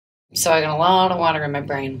So I got a lot of water in my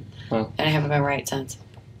brain, Wow. and I haven't been right since.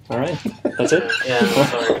 Alright, that's it?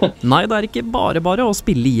 Nei, det er ikke bare å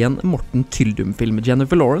spille i en Morten Tyldum-film.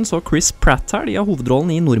 Jennifer Lawrence og Chris Pratt her, de har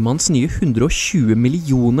hovedrollen i nordmanns nye $120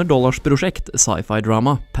 millioner prosjekt,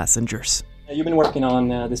 sci-fi-drama Passengers. You've been working on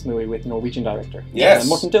this movie with Norwegian director. Yes.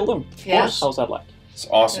 Morten Tyldum. Yeah. How's that like? It's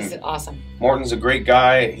awesome. This is awesome. Morten's a great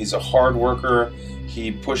guy. He's a hard worker.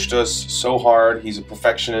 He pushed us so hard. He's a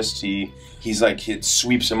perfectionist. He's like, it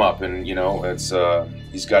sweeps him up, and you know, it's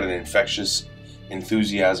he's got an infectious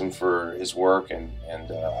enthusiasm for his work, and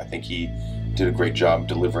I think he did a great job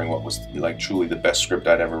delivering what was like truly the best script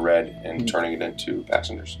I'd ever read and turning it into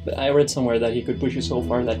Passengers. I read somewhere that he could push you so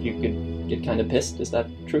far that you could get kind of pissed. Is that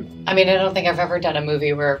true? I mean, I don't think I've ever done a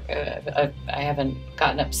movie where I haven't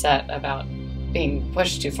gotten upset about being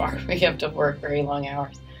pushed too far. We have to work very long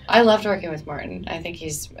hours. I loved working with Morten. I think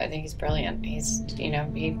he's brilliant.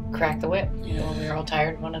 He cracked the whip. When we were all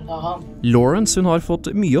tired and wanted to go home. Lawrence, hun har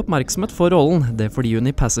fått mye oppmerksomhet for rollen. Det er fordi hun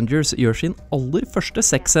i Passengers gjør sin aller første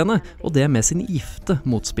sexscene, og det med sin gifte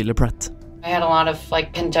motspiller Pratt. I had a lot of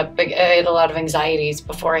pent up. I had a lot of anxieties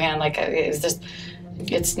beforehand.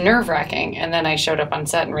 It's nerve-wracking. And then I showed up on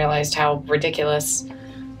set and realized how ridiculous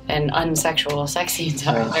and unsexual sex scenes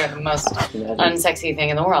are. They're the most unsexy thing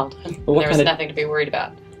in the world. There was nothing to be worried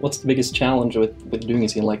about. What's the biggest challenge with doing a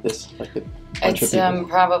scene like this? It's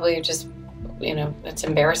probably just, it's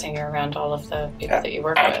embarrassing. You're around all of the people that you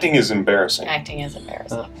work with. Acting is embarrassing. Acting is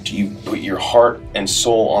embarrassing. Do you put your heart and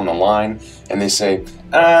soul on the line, and they say,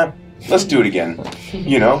 let's do it again?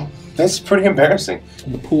 That's pretty embarrassing.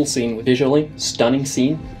 The pool scene, visually, stunning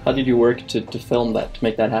scene. How did you work to film that, to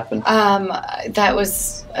make that happen? That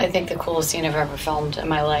was, I think, the coolest scene I've ever filmed in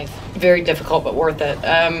my life. Very difficult, but worth it.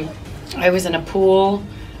 I was in a pool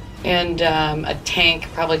and a tank,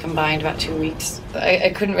 probably combined about 2 weeks.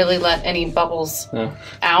 I couldn't really let any bubbles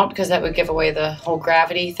out because that would give away the whole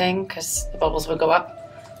gravity thing, because the bubbles would go up.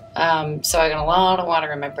 So I got a lot of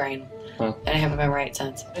water in my brain, and I haven't been right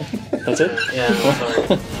since. That's it? Yeah,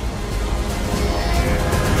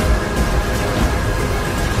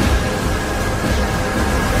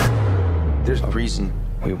 There's a reason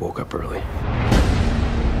we woke up early.